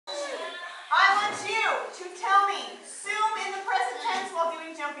want you to tell me, assume in the present tense while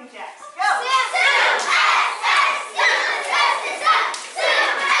doing jumping jacks. Go! Assume!